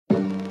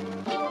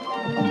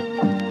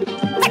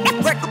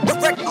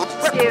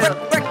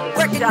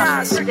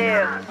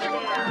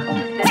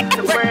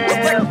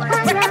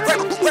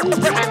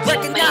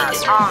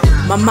Recognize.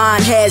 My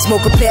mind has more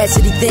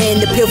capacity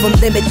than the pilgrim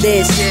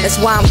limitless. That's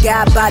why I'm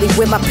God body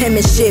with my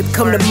penmanship.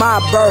 Come to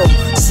my borough,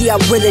 see how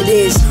real it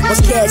is.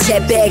 Most cats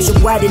had bags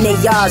of white in their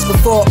yards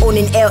before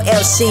owning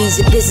LLCs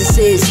and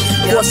businesses.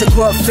 Forced to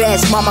grow up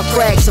fast, mama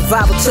cracked,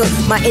 survival took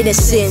my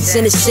innocence.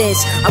 In a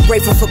sense, I'm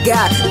grateful for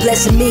God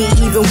blessing me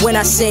even when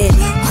I sin.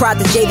 Cried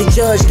the day the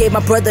judge gave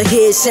my brother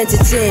his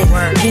sentence in.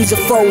 Who's a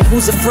foe,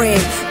 who's a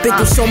friend? Been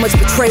through so much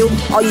betrayal,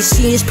 all you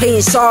see is pain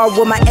and sorrow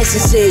what my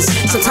essence is.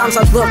 Sometimes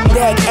I look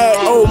back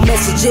at old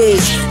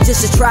messages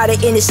just to try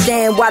to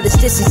understand why this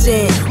distance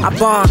in. I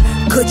bond.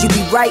 Could you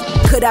be right?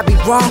 Could I be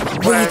wrong?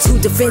 Were you too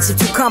defensive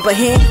to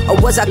comprehend? Or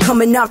was I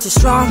coming out too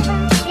strong?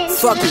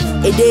 Fuck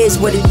it, it is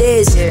what it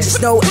is.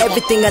 Just know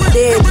everything I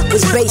did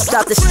was based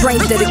off the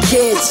strength of the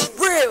kids.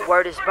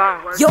 Word is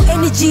bond. Your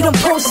energy don't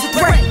pose a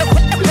threat.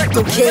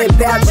 Don't care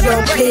about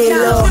your opinion,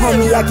 little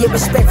homie. I get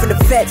respect for the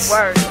vets.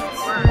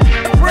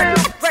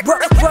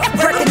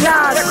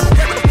 Recognize.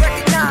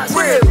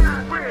 Real.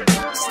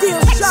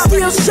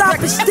 Still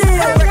Sharpens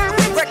Steel.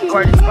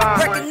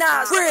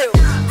 Recognize. Real.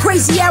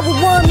 Crazy hour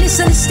one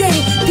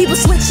misunderstanding. People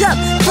switch up.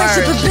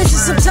 Friendship and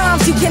business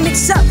sometimes you can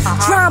mix up.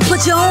 Try and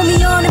put your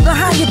homie on and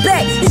behind your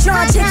back. They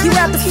try and take you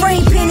out the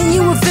frame, painting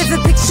you a vivid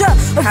picture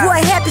of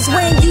what happens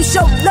when you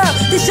show love,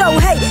 to show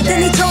hate.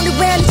 Then they turn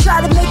around and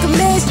try to make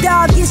amends.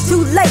 Dog, it's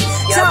too late.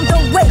 Time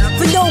don't wait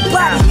for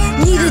nobody.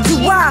 Neither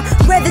do I.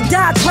 Rather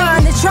die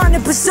trying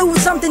to pursue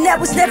something that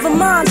was never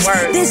mine.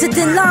 There's a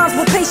thin line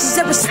with patience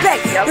and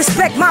respect.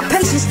 Respect my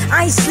patience.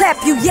 I ain't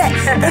slapped you yet.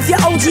 If your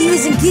OG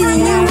isn't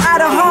getting you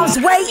out of harm's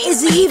way,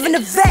 is he even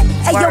a vet?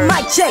 Hey, yo,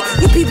 mic check.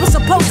 You people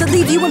supposed to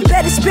leave you in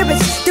better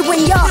spirits than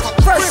when y'all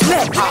first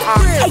met.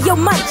 Hey, yo,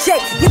 mic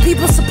check. You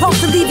people supposed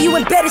to leave you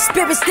in better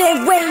spirits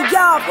than when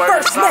y'all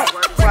first met.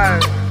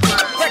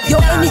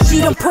 Your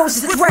energy don't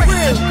pose a threat.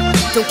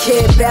 Don't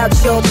care about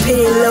your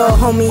opinion, little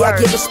homie. I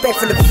get respect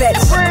for the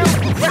vets.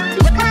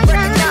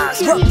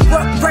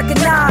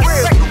 Recognize.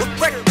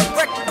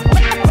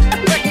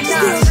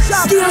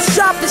 Still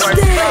Sharpens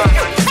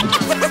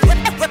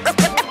Steel.